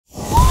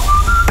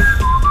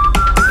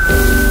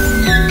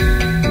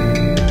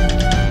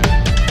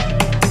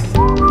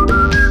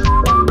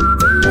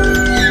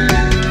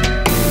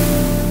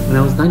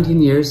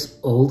19 years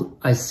old,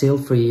 I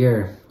sailed for a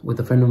year with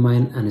a friend of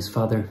mine and his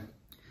father.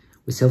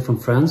 We sailed from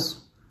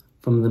France,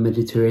 from the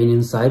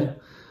Mediterranean side,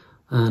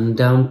 and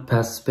down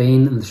past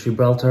Spain and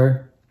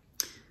Gibraltar.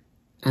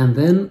 And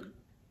then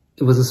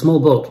it was a small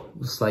boat.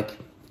 It was like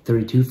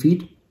 32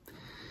 feet.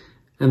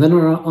 And then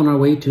on our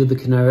way to the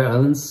Canary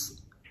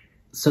Islands,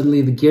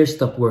 suddenly the gear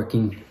stopped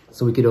working,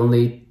 so we could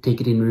only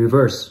take it in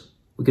reverse.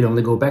 We could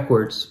only go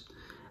backwards.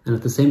 And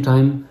at the same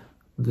time,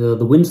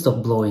 the wind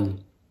stopped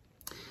blowing.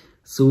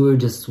 So we were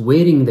just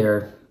waiting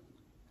there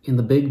in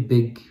the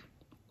big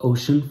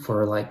ocean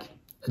for like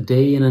a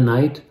day and a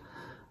night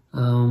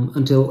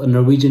until a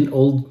Norwegian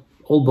old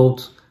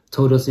boat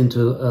towed us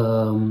into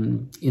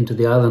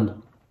the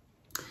island.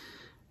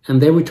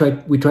 And there we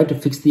tried to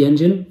fix the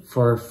engine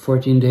for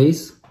 14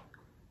 days.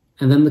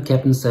 And then the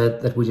captain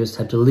said that we just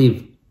had to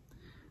leave.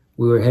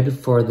 We were headed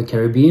for the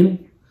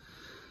Caribbean,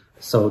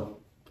 so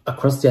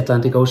across the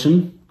Atlantic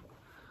Ocean,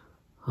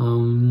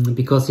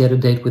 because he had a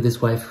date with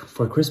his wife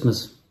for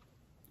Christmas.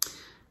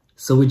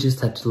 So we just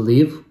had to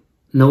leave,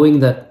 knowing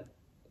that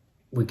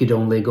we could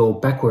only go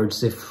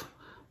backwards if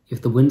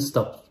the wind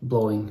stopped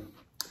blowing.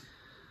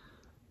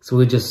 So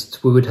we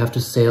would have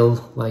to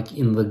sail like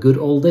in the good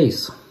old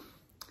days.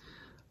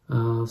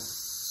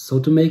 So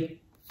to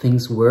make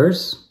things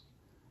worse,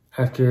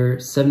 after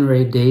 7 or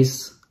 8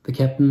 days, the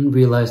captain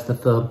realized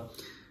that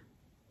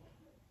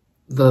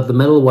the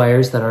metal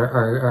wires that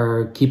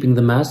are keeping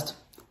the mast,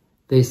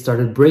 they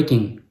started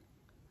breaking.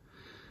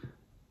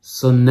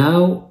 So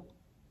now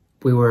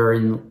we were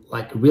in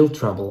like real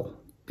trouble,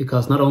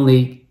 because not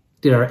only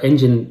did our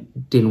engine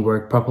didn't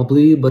work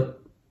properly,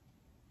 but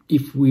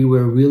if we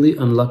were really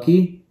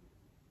unlucky,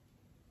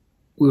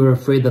 we were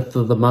afraid that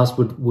the mast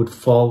would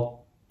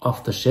fall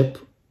off the ship,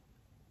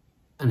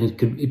 and it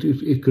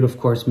could of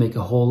course make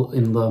a hole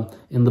in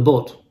the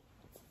boat.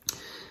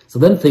 So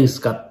then things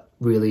got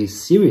really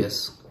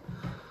serious.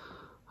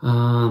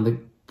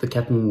 The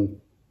captain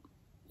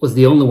was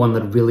the only one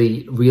that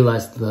really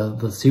realized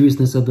the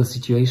seriousness of the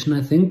situation,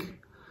 I think.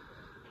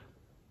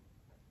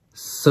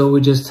 So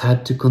we just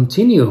had to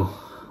continue.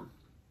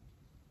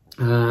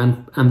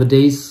 And the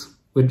days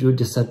we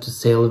just had to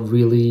sail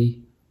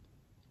really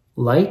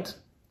light.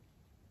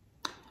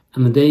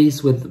 And the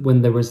days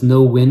when there was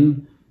no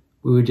wind,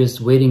 we were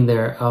just waiting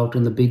there out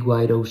in the big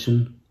wide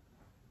ocean.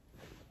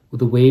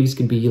 The waves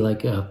could be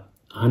like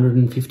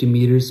 150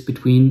 meters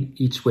between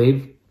each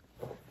wave.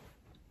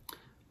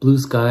 Blue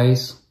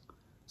skies,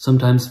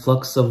 sometimes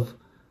flocks of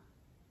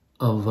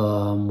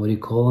what do you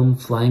call them?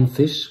 Flying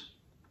fish.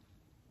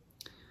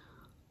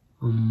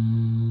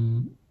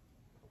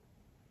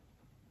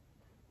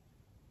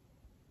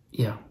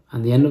 Yeah,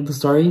 and the end of the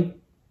story.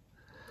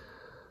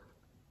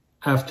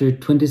 After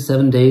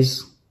 27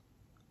 days,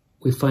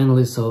 we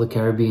finally saw the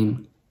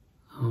Caribbean,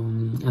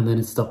 and then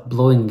it stopped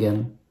blowing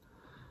again.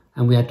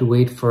 And we had to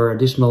wait for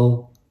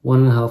additional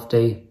 1.5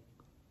 days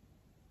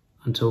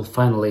until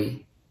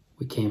finally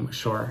we came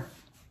ashore.